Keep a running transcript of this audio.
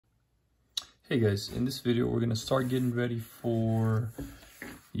Hey guys, in this video we're going to start getting ready for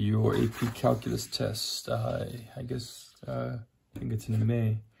your AP Calculus test. I think it's in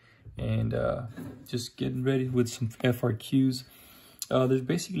May, and just getting ready with some FRQs. There's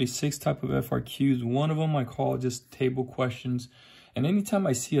basically 6 types of FRQs. One of them I call just table questions, and anytime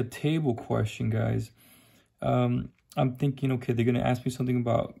I see a table question, guys, I'm thinking, okay, they're going to ask me something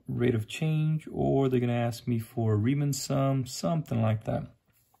about rate of change, or they're going to ask me for a Riemann sum, something like that.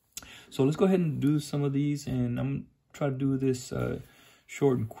 So let's go ahead and do some of these, and I'm going to try to do this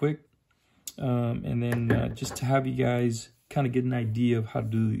short and quick. And then just to have you guys kind of get an idea of how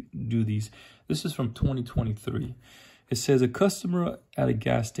to do these. This is from 2023. It says a customer at a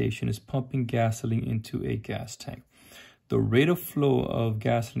gas station is pumping gasoline into a gas tank. The rate of flow of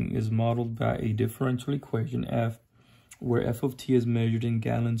gasoline is modeled by a differential equation, F, where F of t is measured in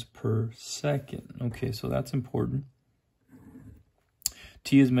gallons per second. Okay, so that's important.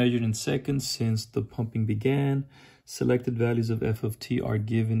 T is measured in seconds since the pumping began. Selected values of F of t are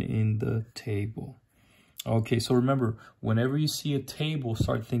given in the table. Okay, so remember, whenever you see a table,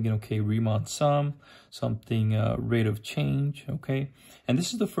 start thinking, okay, Riemann sum, something rate of change, okay? And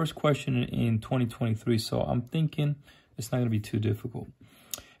this is the first question in 2023, so I'm thinking it's not going to be too difficult.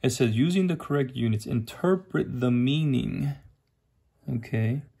 It says, using the correct units, interpret the meaning,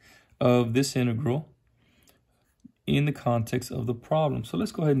 okay, of this integral in the context of the problem. So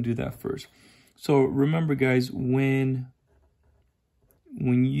let's go ahead and do that first. So remember, guys, when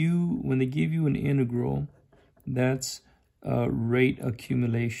they give you an integral, that's rate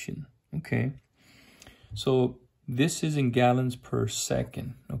accumulation, okay? So this is in gallons per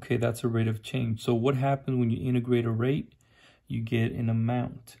second, okay? That's a rate of change. So what happens when you integrate a rate? You get an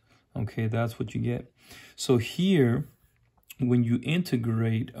amount, okay? That's what you get. So here, when you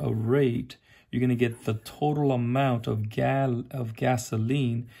integrate a rate, you're going to get the total amount of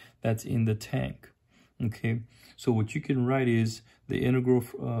gasoline that's in the tank, okay? So what you can write is the integral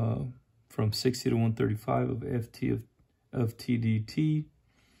from 60 to 135 of ft of t dt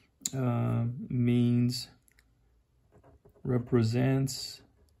means, represents,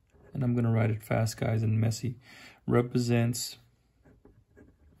 and I'm going to write it fast, guys, and messy, represents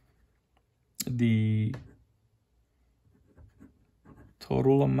the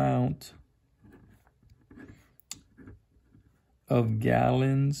total amount of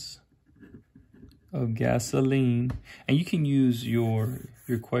gallons of gasoline, and you can use your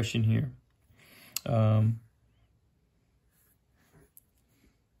question here. That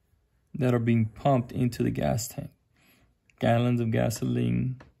are being pumped into the gas tank. Gallons of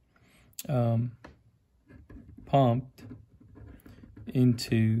gasoline pumped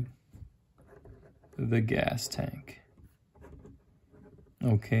into the gas tank.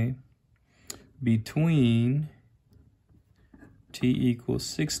 Okay. Between t equals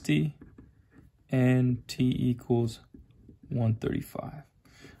 60 and t equals 135.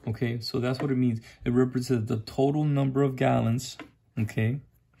 Okay, so that's what it means. It represents the total number of gallons, okay,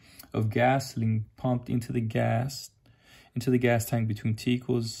 of gasoline pumped into the gas tank between t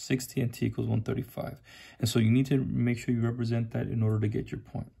equals 60 and t equals 135. And so you need to make sure you represent that in order to get your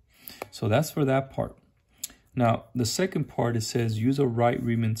point. So that's for that part. Now, the second part, it says use a right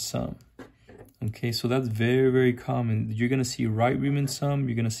Riemann sum. Okay, so that's very, very common. You're going to see right Riemann sum.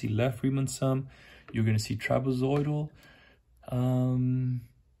 You're going to see left Riemann sum. You're going to see trapezoidal.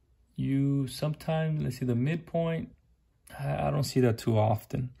 You sometimes, let's see, the midpoint. I don't see that too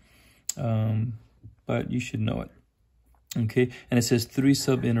often, but you should know it. Okay, and it says 3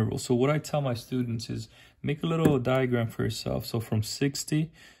 subintervals. So what I tell my students is make a little diagram for yourself. So from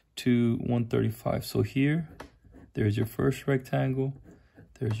 60 to 135. So here, there's your first rectangle.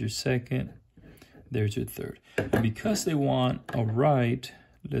 There's your second. There's your third. And because they want a right,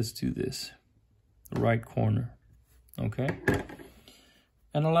 let's do this. The right corner. Okay?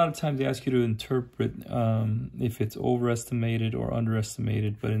 And a lot of times they ask you to interpret if it's overestimated or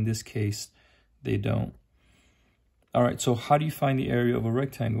underestimated, but in this case, they don't. All right, so how do you find the area of a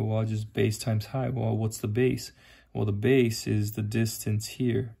rectangle? Well, just base times height. Well, what's the base? Well, the base is the distance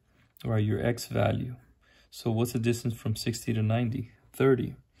here, right? Your x value. So what's the distance from 60 to 90?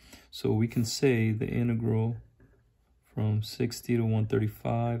 30. So we can say the integral from 60 to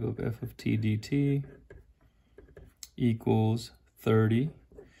 135 of f of t dt equals 30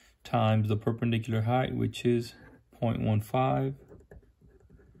 times the perpendicular height, which is 0.15,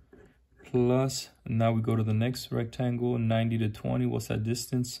 plus, and now we go to the next rectangle, 90 to 20. What's that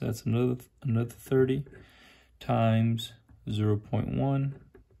distance? That's another 30 times 0.1,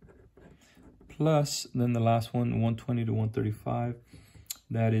 plus, then the last one, 120 to 135.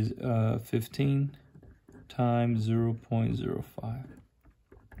 That is 15 times 0.05.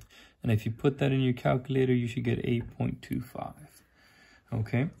 And if you put that in your calculator, you should get 8.25.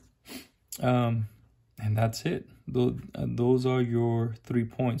 Okay. And that's it. Those are your 3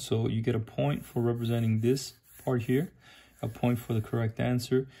 points. So you get a point for representing this part here, a point for the correct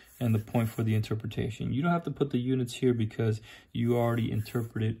answer, and the point for the interpretation. You don't have to put the units here because you already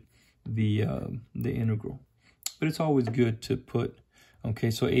interpreted the integral. But it's always good to put,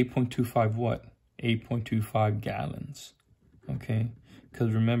 okay, so 8.25 what? 8.25 gallons, okay?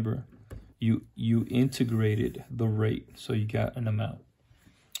 Because remember, you integrated the rate, so you got an amount,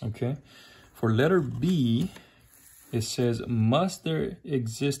 okay? For letter B, it says, must there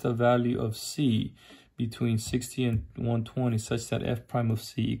exist a value of C between 60 and 120 such that f prime of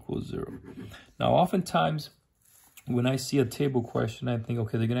C equals 0? Now, oftentimes, when I see a table question, I think,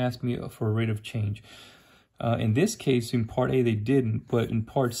 okay, they're going to ask me for a rate of change. In this case, in part A, they didn't, but in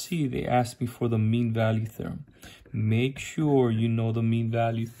part C, they asked me for the mean value theorem. Make sure you know the mean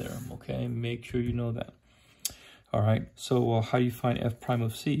value theorem, okay? Make sure you know that. All right, so how do you find f prime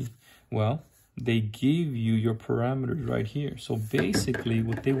of C? Well, they give you your parameters right here. So basically,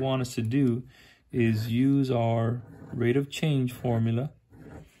 what they want us to do is use our rate of change formula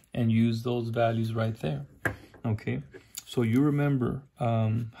and use those values right there, okay? So you remember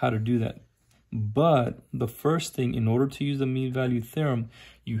how to do that. But the first thing, in order to use the mean value theorem,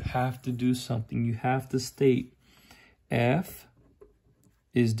 you have to do something. You have to state f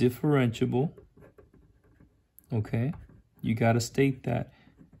is differentiable, okay? You got to state that.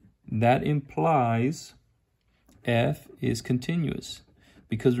 That implies f is continuous.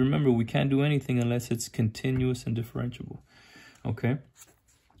 Because remember, we can't do anything unless it's continuous and differentiable, okay?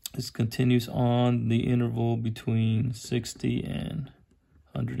 It's continuous on the interval between 60 and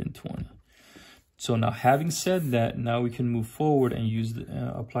 120. So now, having said that, now we can move forward and use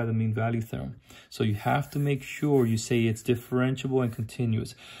apply the mean value theorem. So you have to make sure you say it's differentiable and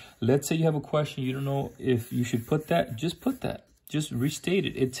continuous. Let's say you have a question, you don't know if you should put that, just put that. Just restate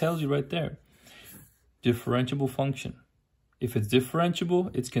it. It tells you right there. Differentiable function. If it's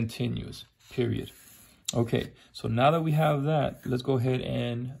differentiable, it's continuous, period. Okay, so now that we have that, let's go ahead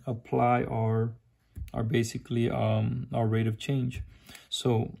and apply our basically our rate of change.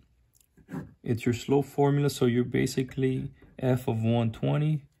 So it's your slope formula. So you're basically f of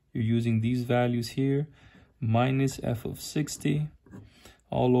 120. You're using these values here, minus f of 60,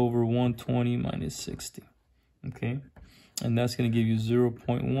 all over 120 minus 60. Okay, and that's going to give you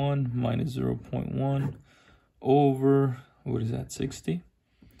 0.1 minus 0.1 over, what is that, 60?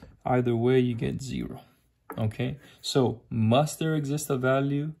 Either way, you get 0. Okay, so must there exist a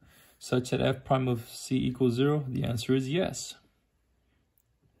value such that f prime of C equals 0? The answer is yes.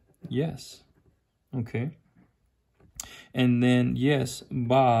 Yes. Okay. And then, yes,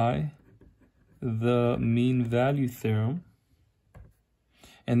 by the mean value theorem.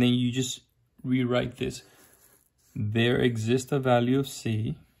 And then you just rewrite this. There exists a value of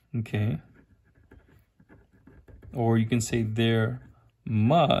C. Okay. Or you can say there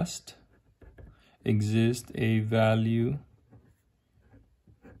must exist a value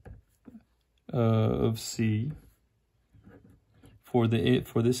of C for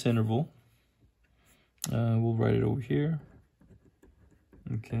this interval. We'll write it over here.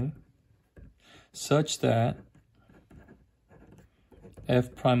 Okay. Such that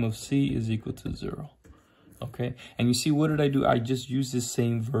f prime of C is equal to 0. Okay. And you see, what did I do? I just used this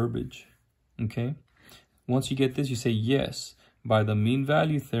same verbiage. Okay. Once you get this, you say yes by the mean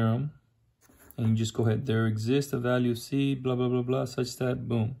value theorem. And you just go ahead. There exists a value of C, blah, blah, blah, blah, such that,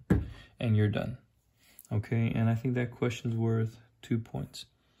 boom. And you're done. Okay. And I think that question's worth 2 points.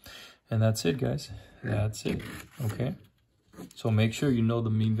 And that's it, guys. That's it. Okay. So make sure you know the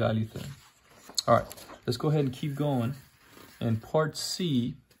mean value theorem. All right. Let's go ahead and keep going. In part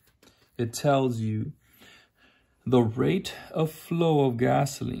C, it tells you the rate of flow of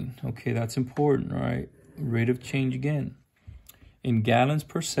gasoline. Okay, that's important, right? Rate of change again. In gallons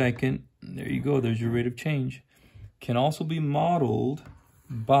per second, there you go, there's your rate of change. Can also be modeled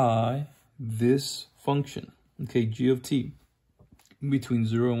by this function, okay, g of t, between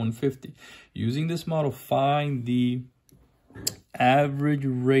 0 and 150. Using this model, find the average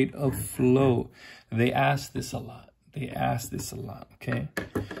rate of flow. They ask this a lot. Okay?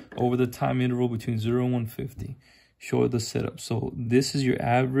 Over the time interval between 0 and 150. Show the setup. So this is your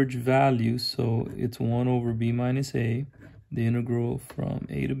average value. So it's 1 over b minus a, the integral from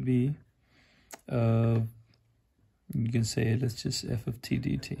a to b of, you can say, let's just f of t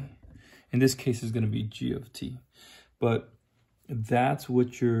dt. In this case, it's going to be g of t. But that's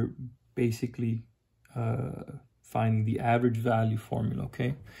what you're basically finding the average value formula,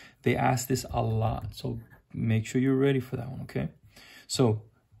 okay? They ask this a lot, so make sure you're ready for that one, okay? So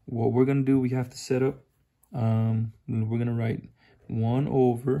what we're gonna do, we have to set up, we're gonna write 1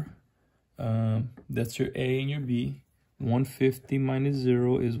 over, that's your A and your B. 150 minus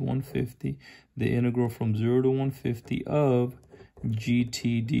 0 is 150. The integral from 0 to 150 of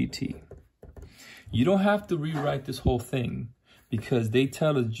gt dt. You don't have to rewrite this whole thing because they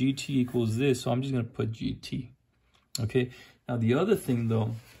tell us gt equals this, so I'm just going to put gt. Okay, now the other thing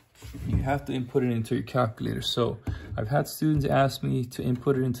though, you have to input it into your calculator. So I've had students ask me to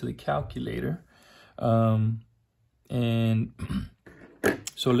input it into the calculator. And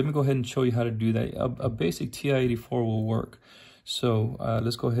so let me go ahead and show you how to do that. A basic TI-84 will work. So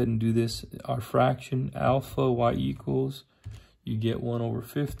let's go ahead and do this. Our fraction alpha y equals, you get 1 over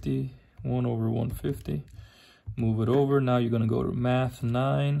 50, 1 over 150. Move it over. Now you're going to go to math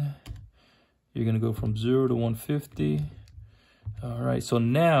 9. You're going to go from 0 to 150. All right, so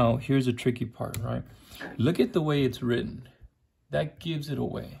now here's the tricky part, right? Look at the way it's written. That gives it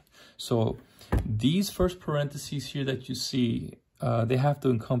away. So these first parentheses here that you see, they have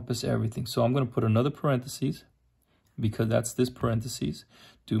to encompass everything. So I'm going to put another parentheses because that's this parentheses.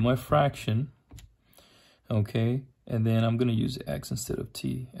 Do my fraction, okay? And then I'm going to use x instead of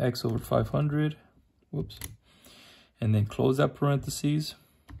t. X over 500, whoops. And then close that parentheses.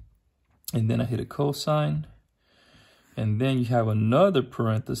 And then I hit a cosine. And then you have another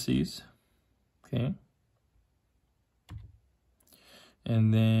parentheses, okay?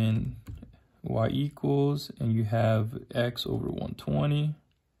 And then y equals, and you have x over 120.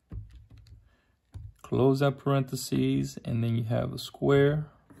 Close that parentheses, and then you have a square.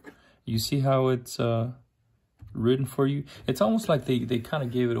 You see how it's written for you? It's almost like they kind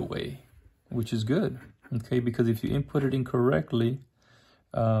of gave it away, which is good, okay? Because if you input it incorrectly,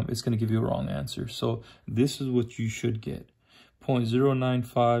 it's going to give you a wrong answer. So this is what you should get,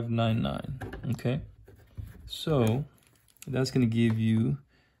 0.09599, okay? So that's going to give you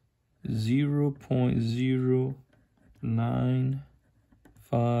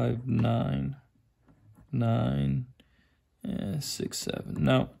 0.0959967.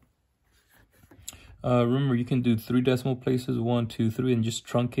 Now, remember, you can do 3 decimal places, 1, 2, 3, and just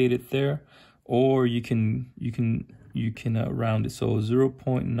truncate it there, or you can round it. So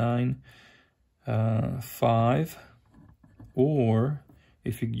 0.95, or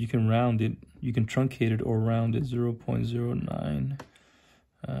if you can round it, you can truncate it or round it,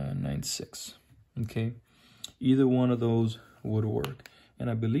 0.0996. Okay, either one of those would work. And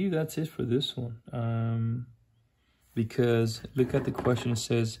I believe that's it for this one, because look at the question. It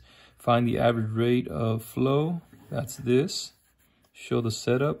says find the average rate of flow. That's this. Show the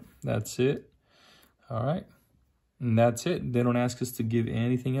setup. That's it. All right, and that's it. They don't ask us to give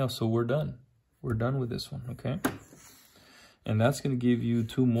anything else, so we're done. We're done with this one, okay? And that's going to give you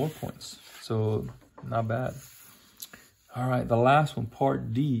 2 more points, so not bad. All right, the last one,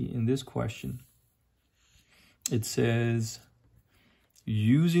 part D in this question. It says,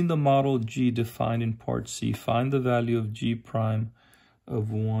 using the model G defined in part C, find the value of G prime of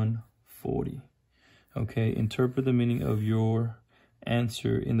 140. Okay, interpret the meaning of your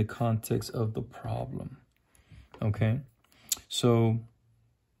answer in the context of the problem. Okay, so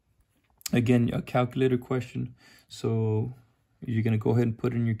again, a calculator question. So you're going to go ahead and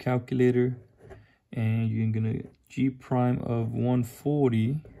put in your calculator, and you're going to G prime of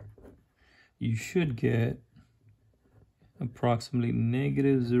 140. You should get approximately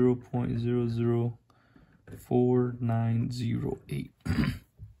negative 0.004908.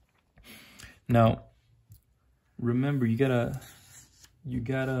 Now, remember, you gotta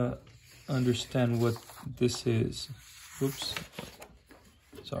understand what this is. Oops,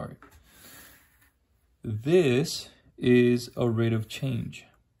 sorry. This is a rate of change,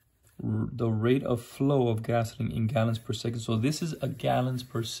 the rate of flow of gasoline in gallons per second. So this is a gallons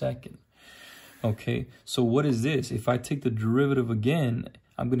per second. Okay, so what is this? If I take the derivative again,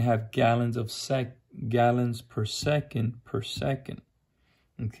 I'm going to have gallons per second.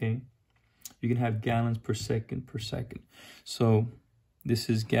 Okay, you can have gallons per second. So this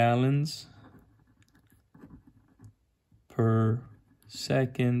is gallons per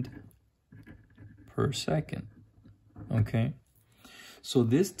second. Okay, so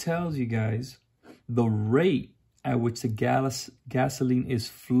this tells you guys the rate at which the gasoline is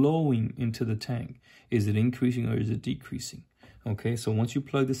flowing into the tank. Is it increasing or is it decreasing? Okay, so once you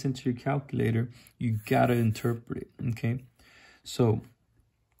plug this into your calculator, you gotta interpret it. Okay, so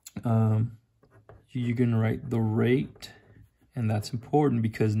you're gonna write the rate, and that's important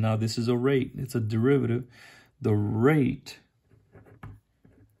because now this is a rate, it's a derivative. The rate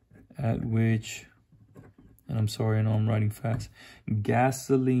at which, and I'm sorry, I know I'm writing fast,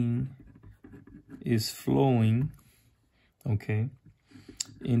 gasoline is flowing, okay,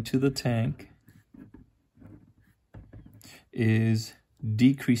 into the tank is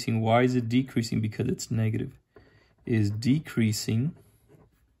decreasing. Why is it decreasing? Because it's negative. Is decreasing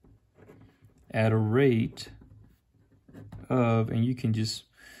at a rate of, and you can just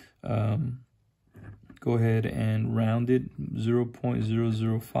go ahead and round it,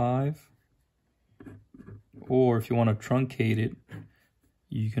 0.005. Or if you want to truncate it,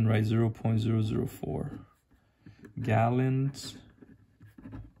 you can write 0.004 gallons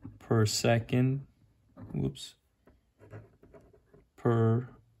per second. Whoops. Per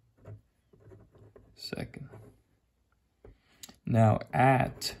second. Now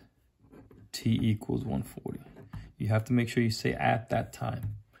at t equals 140. You have to make sure you say at that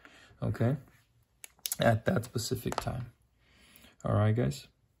time. Okay? At that specific time. All right, guys?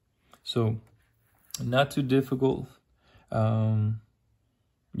 So, not too difficult.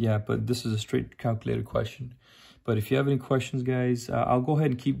 Yeah, but this is a straight calculated question. But if you have any questions, guys, I'll go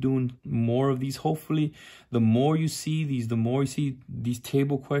ahead and keep doing more of these. Hopefully, the more you see these, the more you see these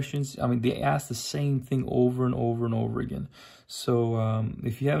table questions. I mean, they ask the same thing over and over and over again. So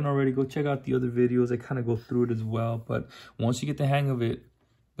if you haven't already, go check out the other videos. I kind of go through it as well. But once you get the hang of it,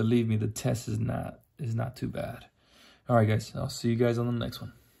 believe me, the test is not too bad. All right, guys, I'll see you guys on the next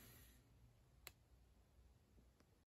one.